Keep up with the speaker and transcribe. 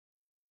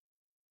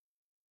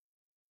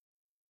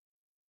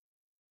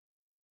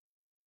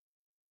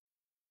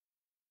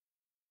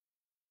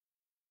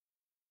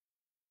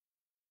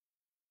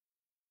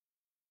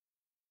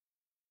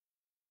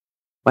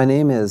My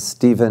name is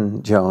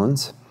Steven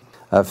Jones,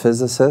 a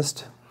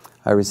physicist.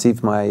 I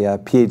received my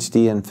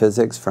PhD in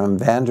physics from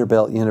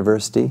Vanderbilt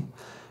University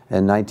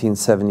in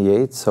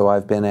 1978, so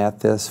I've been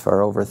at this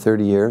for over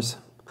 30 years,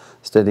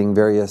 studying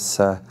various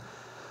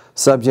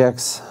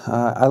subjects.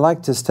 I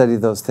like to study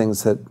those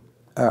things that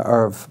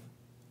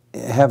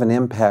have an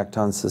impact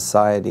on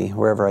society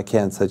wherever I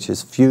can, such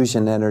as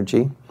fusion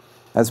energy.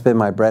 That's been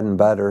my bread and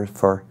butter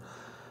for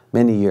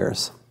many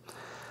years.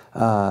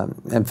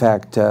 In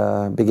fact,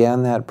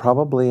 began that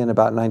probably in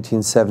about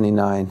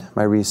 1979,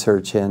 my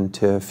research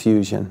into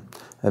fusion,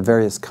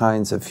 various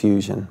kinds of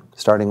fusion,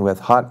 starting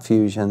with hot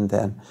fusion,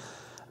 then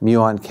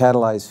muon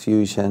catalyzed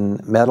fusion,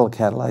 metal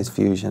catalyzed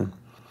fusion.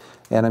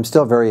 And I'm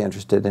still very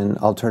interested in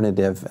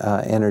alternative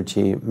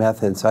energy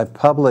methods. I've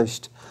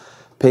published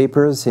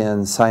papers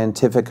in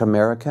Scientific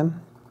American,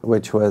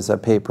 which was a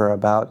paper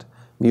about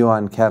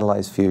muon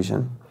catalyzed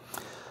fusion.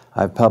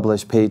 I've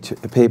published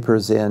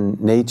papers in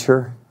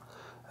Nature,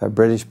 a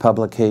British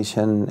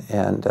publication,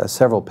 and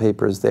several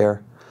papers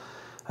there.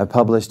 I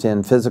published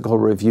in Physical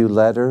Review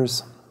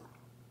Letters,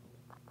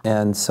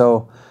 and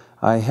so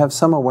I have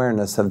some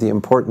awareness of the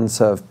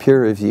importance of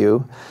peer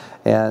review,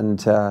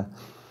 and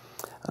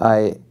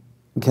I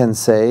can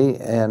say,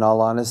 in all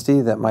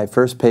honesty, that my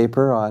first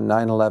paper on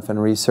 9/11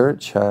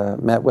 research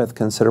met with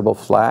considerable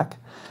flack,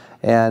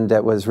 and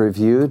it was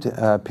reviewed,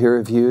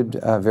 peer-reviewed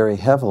very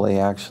heavily,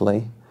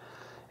 actually,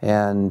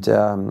 and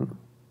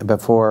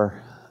before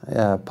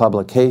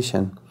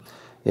publication,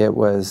 it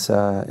was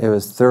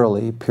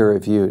thoroughly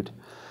peer-reviewed.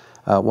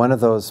 One of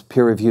those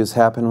peer reviews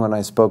happened when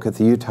I spoke at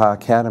the Utah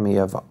Academy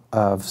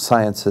of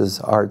Sciences,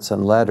 Arts,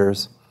 and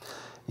Letters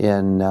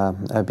in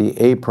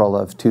April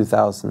of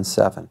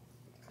 2007.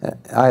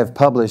 I have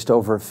published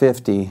over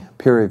 50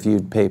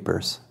 peer-reviewed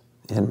papers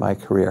in my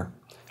career.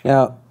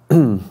 Now,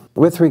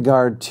 with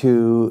regard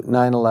to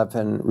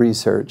 9/11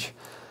 research,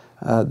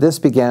 this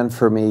began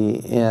for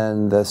me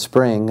in the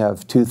spring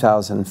of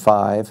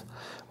 2005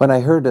 when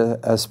I heard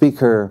a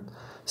speaker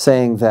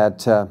saying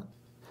that,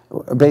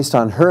 based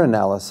on her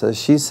analysis,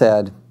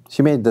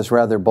 she made this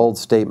rather bold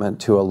statement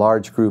to a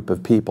large group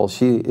of people.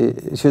 She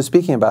was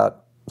speaking about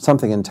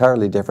something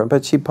entirely different,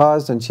 but she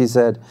paused and she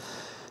said,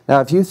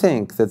 "Now, if you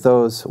think that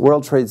those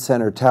World Trade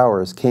Center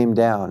towers came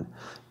down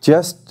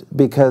just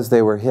because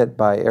they were hit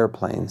by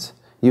airplanes,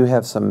 you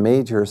have some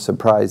major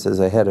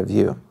surprises ahead of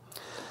you."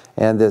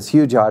 And this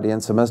huge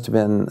audience, it must have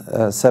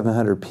been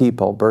 700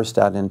 people, burst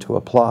out into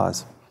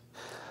applause.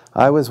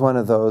 I was one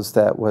of those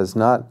that was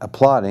not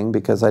applauding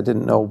because I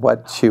didn't know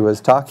what she was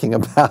talking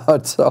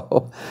about.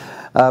 So,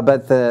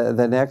 but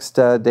the next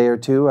day or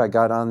two, I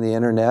got on the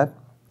internet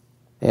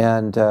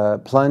and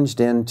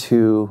plunged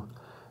into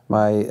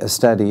my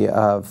study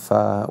of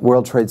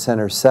World Trade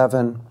Center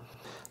 7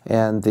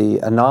 and the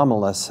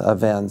anomalous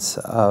events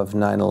of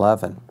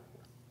 9/11.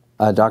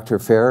 Dr.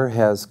 Ferrer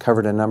has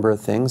covered a number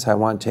of things. I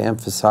want to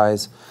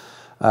emphasize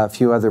a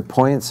few other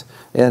points,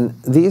 and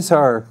these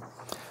are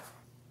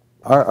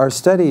our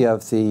study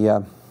of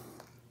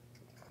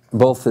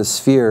both the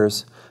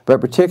spheres, but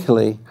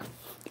particularly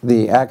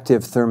the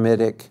active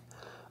thermitic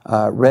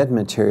red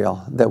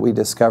material that we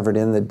discovered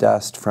in the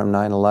dust from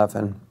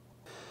 9/11.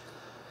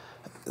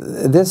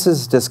 This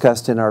is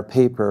discussed in our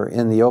paper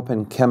in the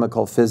Open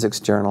Chemical Physics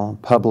Journal,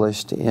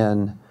 published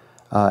in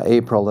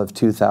April of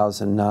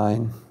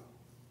 2009.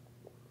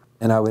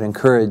 And I would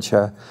encourage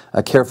a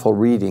careful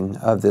reading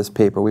of this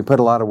paper. We put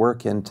a lot of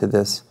work into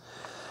this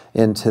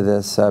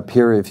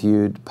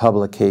peer-reviewed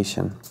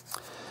publication.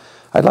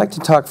 I'd like to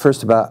talk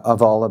first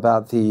of all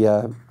about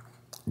the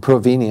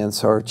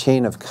provenience or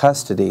chain of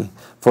custody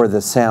for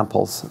the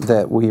samples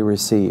that we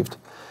received.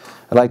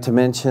 I'd like to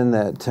mention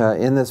that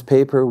in this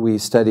paper we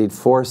studied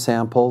 4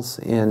 samples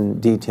in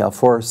detail,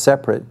 4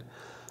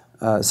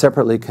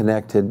 separately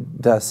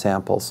connected dust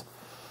samples.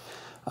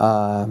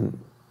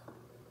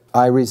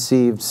 I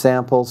received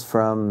samples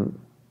from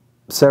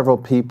several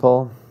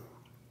people,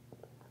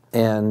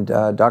 and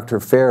Dr.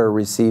 Ferrer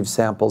received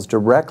samples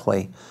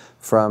directly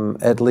from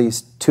at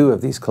least 2 of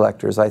these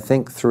collectors. I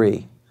think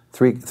three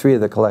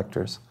of the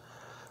collectors.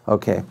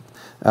 Okay,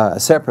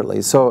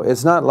 separately. So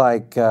it's not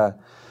like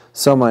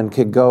someone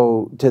could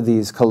go to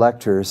these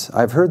collectors.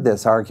 I've heard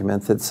this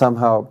argument that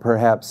somehow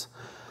perhaps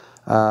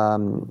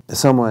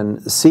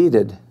someone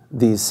seeded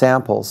these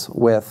samples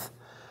with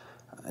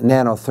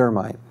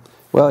nanothermite.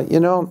 Well, you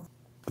know,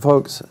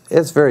 folks,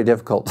 it's very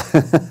difficult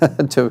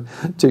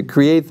to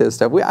create this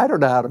stuff. I don't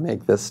know how to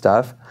make this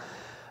stuff.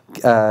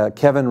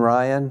 Kevin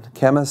Ryan,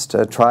 chemist,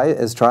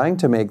 is trying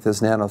to make this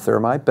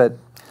nanothermite, but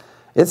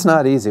it's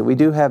not easy. We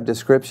do have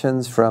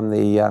descriptions from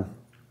the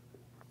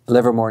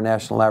Livermore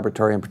National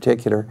Laboratory in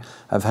particular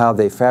of how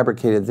they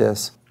fabricated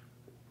this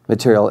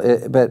material,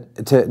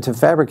 but to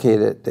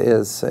fabricate it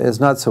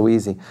is not so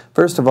easy.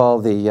 First of all,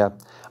 the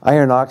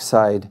iron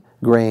oxide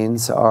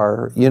grains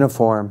are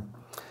uniform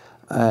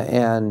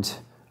and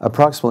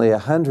approximately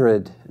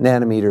 100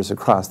 nanometers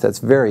across. That's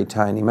very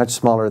tiny, much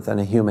smaller than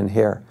a human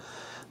hair.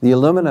 The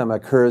aluminum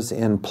occurs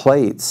in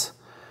plates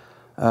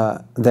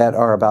that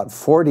are about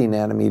 40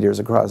 nanometers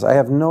across. I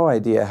have no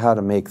idea how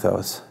to make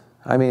those.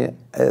 I mean,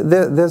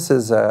 this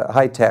is a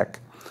high-tech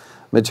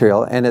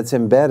material, and it's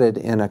embedded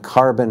in a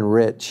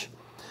carbon-rich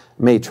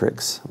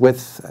matrix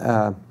with...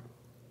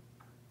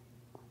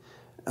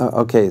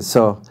 okay,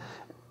 so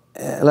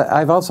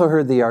I've also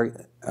heard the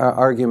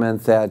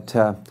argument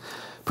that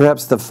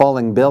perhaps the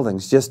falling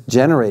buildings just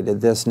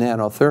generated this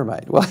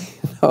nanothermite.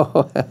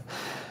 Well,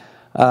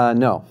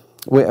 no.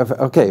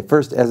 Okay,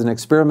 first, as an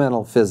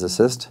experimental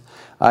physicist,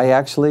 I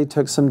actually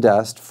took some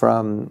dust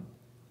from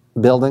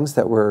buildings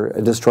that were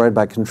destroyed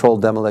by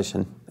controlled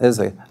demolition. There's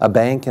a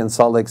bank in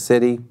Salt Lake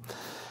City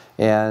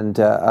and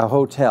a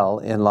hotel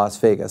in Las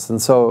Vegas.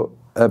 And so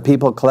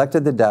people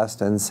collected the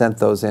dust and sent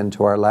those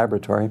into our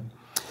laboratory.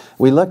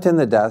 We looked in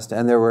the dust,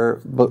 and there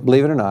were,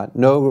 believe it or not,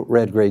 no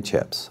red-gray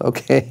chips.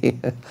 Okay,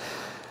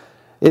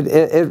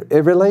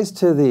 it relates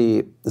to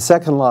the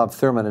second law of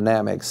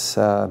thermodynamics,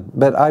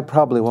 but I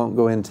probably won't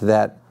go into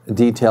that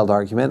detailed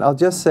argument. I'll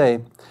just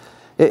say,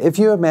 if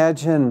you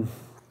imagine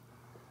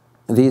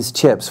these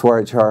chips,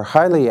 which are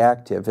highly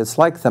active, it's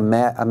like a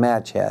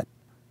match head,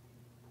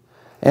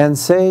 and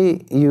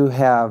say you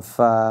have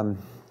the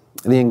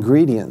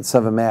ingredients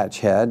of a match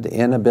head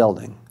in a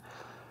building.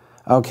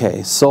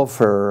 Okay,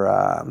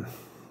 sulfur,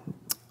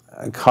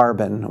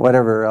 carbon,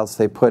 whatever else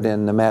they put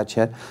in the match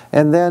head,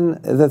 and then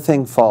the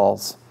thing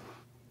falls.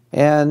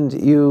 And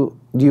do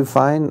you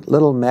find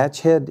little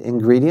match head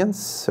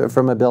ingredients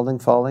from a building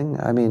falling?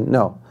 I mean,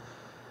 no.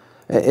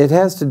 It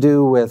has to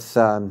do with,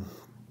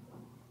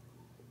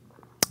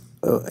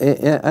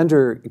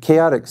 under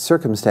chaotic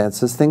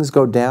circumstances, things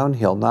go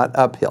downhill, not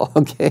uphill,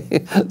 okay?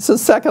 It's the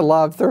second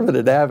law of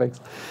thermodynamics.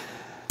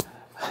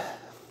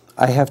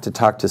 I have to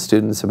talk to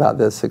students about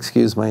this,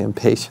 excuse my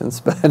impatience,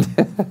 but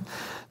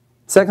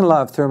second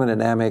law of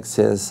thermodynamics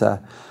is,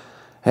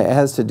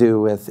 has to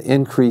do with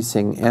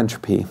increasing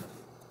entropy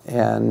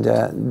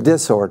and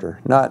disorder,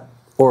 not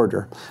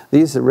order.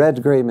 These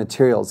red-gray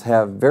materials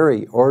have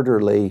very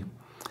orderly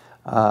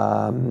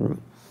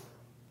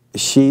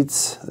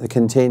sheets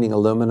containing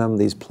aluminum,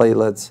 these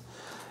platelets,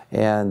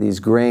 and these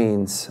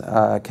grains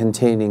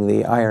containing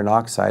the iron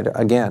oxide,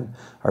 again,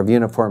 are of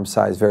uniform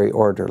size, very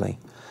orderly.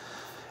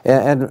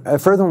 And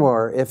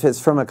furthermore, if it's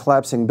from a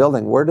collapsing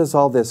building, where does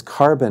all this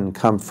carbon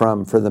come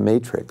from for the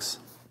matrix?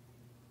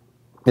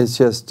 It's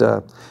just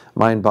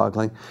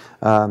mind-boggling.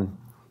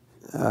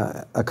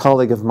 A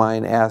colleague of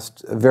mine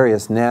asked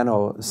various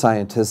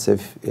nanoscientists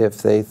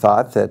if they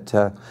thought that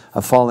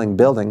a falling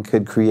building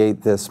could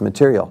create this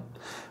material,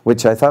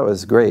 which I thought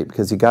was great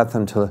because he got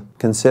them to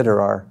consider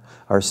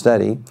our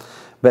study.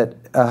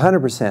 But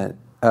 100%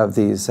 of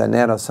these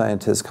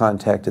nanoscientists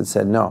contacted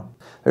said no.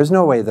 There's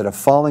no way that a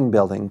falling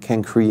building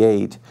can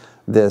create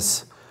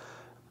this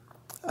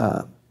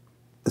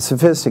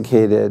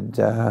sophisticated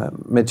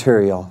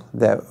material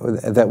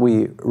that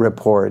we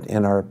report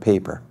in our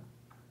paper.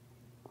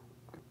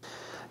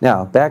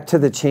 Now, back to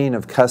the chain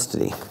of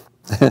custody.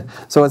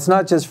 So it's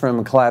not just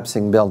from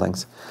collapsing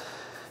buildings.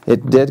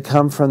 It did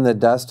come from the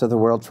dust of the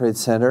World Trade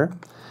Center,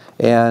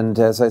 and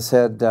as I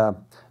said,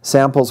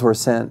 samples were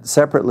sent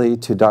separately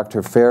to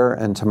Dr. Fair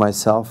and to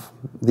myself.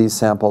 These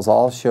samples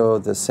all show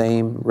the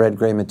same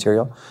red-gray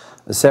material.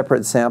 A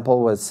separate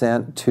sample was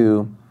sent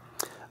to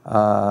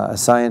a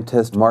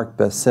scientist, Mark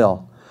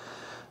Basil,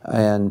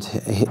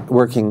 and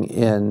working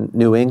in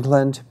New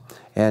England,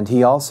 and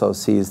he also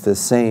sees the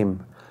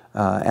same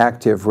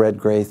active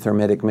red-gray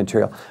thermitic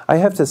material. I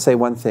have to say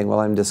one thing while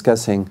I'm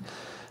discussing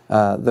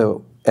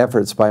the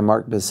efforts by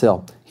Mark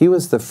Basil. He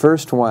was the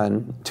first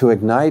one to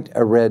ignite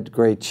a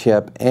red-gray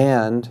chip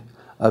and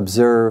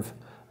observe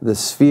the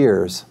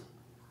spheres,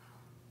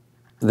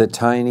 the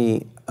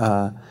tiny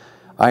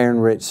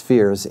iron-rich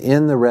spheres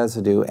in the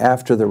residue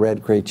after the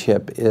red-gray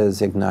chip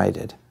is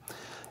ignited.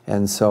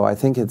 And so I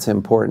think it's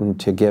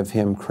important to give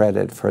him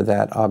credit for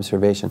that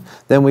observation.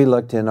 Then we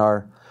looked in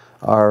our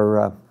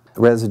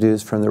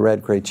residues from the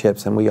red-gray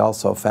chips, and we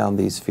also found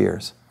these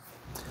spheres.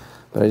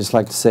 But I'd just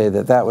like to say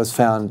that that was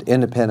found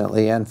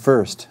independently and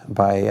first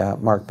by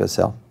Mark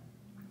Basil.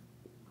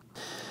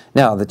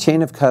 Now, the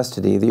chain of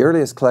custody. The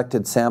earliest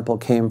collected sample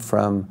came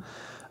from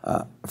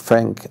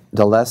Frank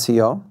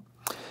D'Alessio.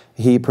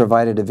 He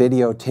provided a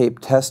videotape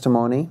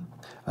testimony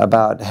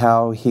about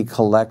how he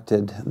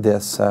collected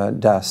this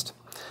dust.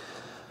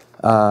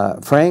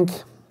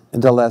 Frank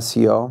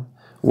D'Alessio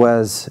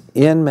was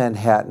in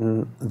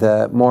Manhattan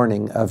the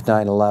morning of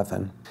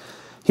 9/11.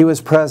 He was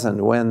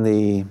present when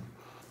the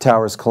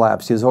towers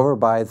collapsed. He was over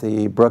by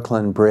the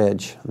Brooklyn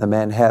Bridge, the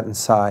Manhattan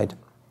side.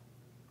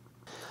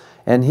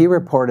 And he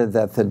reported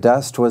that the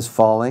dust was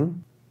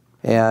falling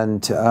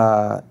and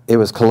it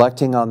was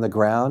collecting on the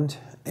ground,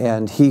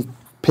 and he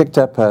picked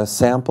up a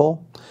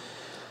sample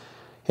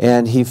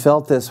and he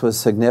felt this was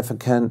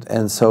significant,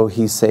 and so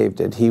he saved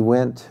it.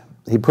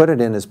 He put it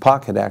in his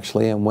pocket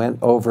actually and went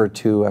over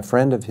to a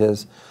friend of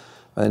his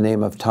by the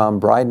name of Tom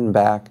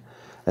Breidenbach,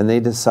 and they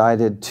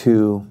decided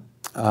to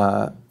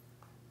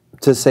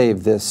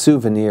save this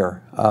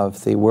souvenir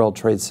of the World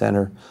Trade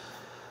Center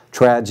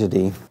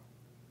tragedy.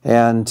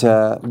 And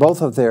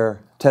both of their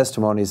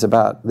testimonies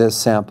about this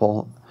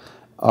sample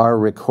are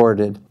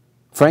recorded.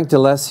 Frank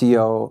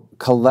D'Alessio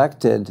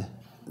collected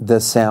the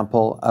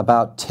sample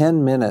about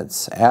 10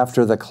 minutes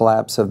after the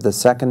collapse of the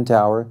second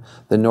tower,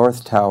 the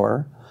North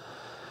Tower.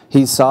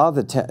 He saw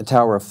the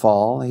tower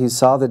fall, he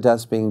saw the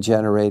dust being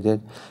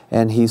generated,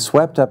 and he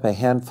swept up a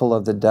handful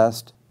of the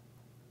dust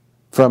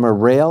from a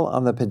rail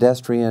on the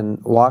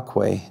pedestrian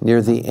walkway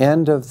near the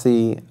end of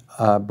the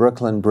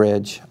Brooklyn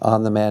Bridge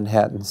on the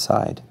Manhattan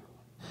side.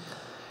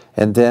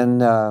 And then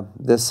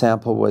this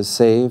sample was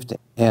saved,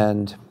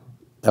 and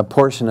a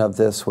portion of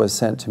this was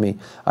sent to me.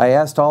 I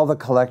asked all the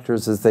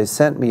collectors as they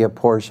sent me a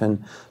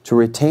portion to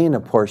retain a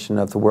portion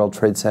of the World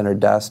Trade Center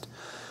dust,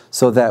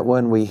 so that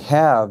when we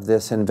have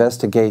this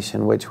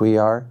investigation, which we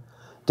are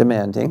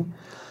demanding,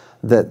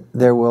 that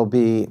there will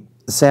be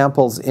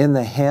samples in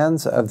the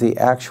hands of the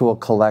actual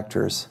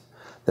collectors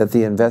that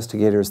the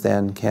investigators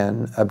then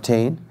can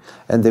obtain,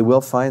 and they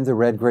will find the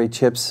red-gray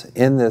chips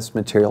in this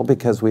material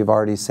because we've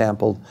already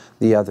sampled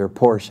the other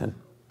portion.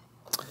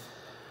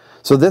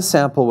 So this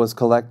sample was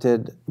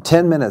collected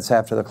 10 minutes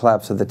after the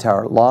collapse of the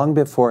tower, long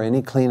before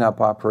any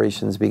cleanup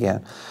operations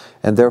began,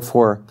 and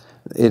therefore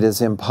it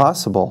is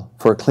impossible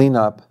for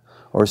cleanup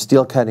or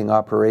steel cutting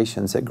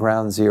operations at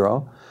ground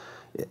zero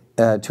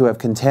to have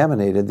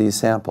contaminated these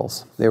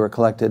samples. They were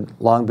collected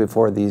long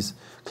before these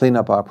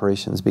cleanup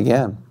operations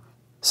began.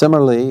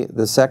 Similarly,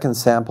 the second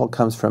sample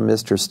comes from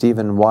Mr.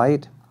 Stephen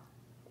White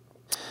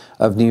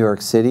of New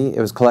York City. It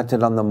was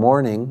collected on the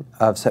morning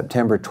of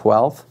September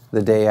 12th,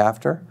 the day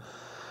after.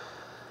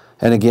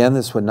 And again,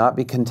 this would not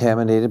be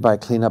contaminated by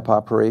cleanup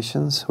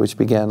operations, which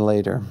began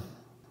later.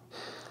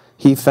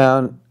 He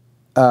found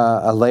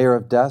a layer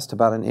of dust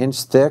about an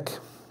inch thick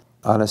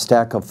on a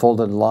stack of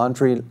folded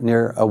laundry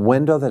near a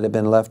window that had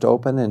been left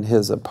open in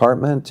his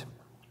apartment.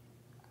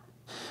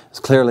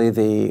 Clearly,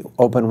 the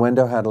open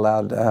window had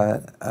allowed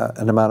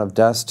an amount of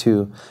dust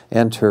to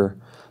enter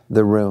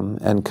the room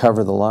and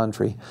cover the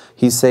laundry.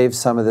 He saved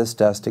some of this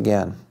dust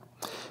again.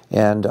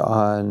 And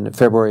on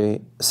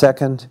February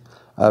 2nd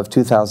of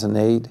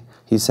 2008,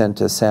 he sent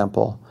a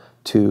sample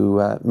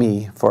to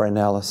me for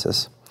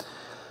analysis.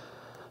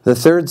 The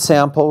third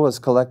sample was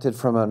collected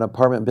from an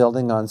apartment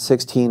building on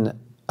 16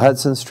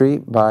 Hudson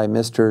Street by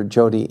Mr.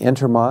 Jody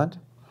Intermont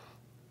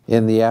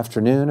in the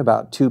afternoon,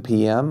 about 2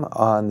 p.m.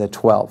 on the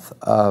 12th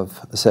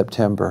of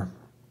September.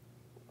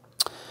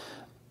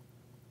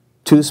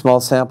 Two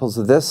small samples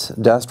of this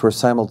dust were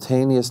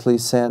simultaneously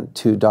sent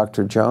to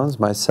Dr. Jones,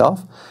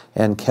 myself,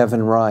 and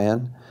Kevin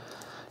Ryan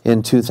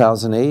in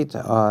 2008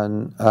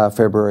 on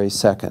February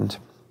 2nd.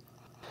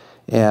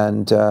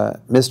 And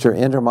Mr.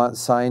 Intermont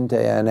signed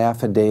an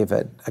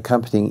affidavit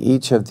accompanying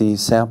each of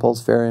these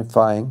samples,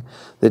 verifying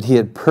that he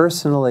had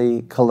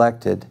personally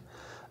collected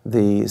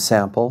the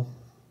sample,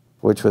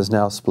 which was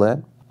now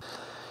split.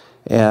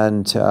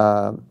 And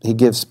he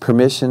gives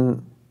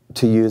permission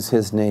to use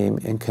his name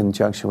in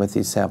conjunction with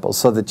these samples.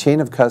 So the chain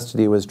of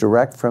custody was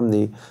direct from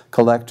the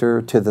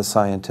collector to the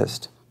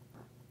scientist.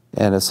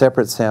 And a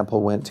separate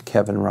sample went to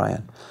Kevin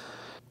Ryan.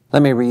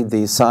 Let me read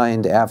the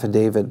signed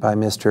affidavit by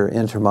Mr.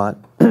 Intermont.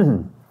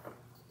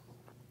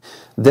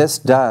 This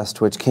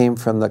dust, which came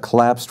from the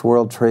collapsed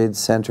World Trade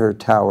Center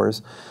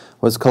towers,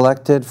 was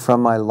collected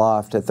from my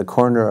loft at the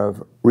corner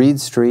of Reed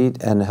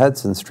Street and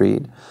Hudson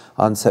Street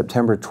on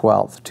September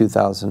 12th,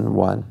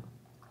 2001.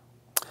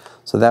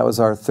 So that was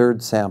our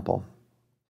third sample.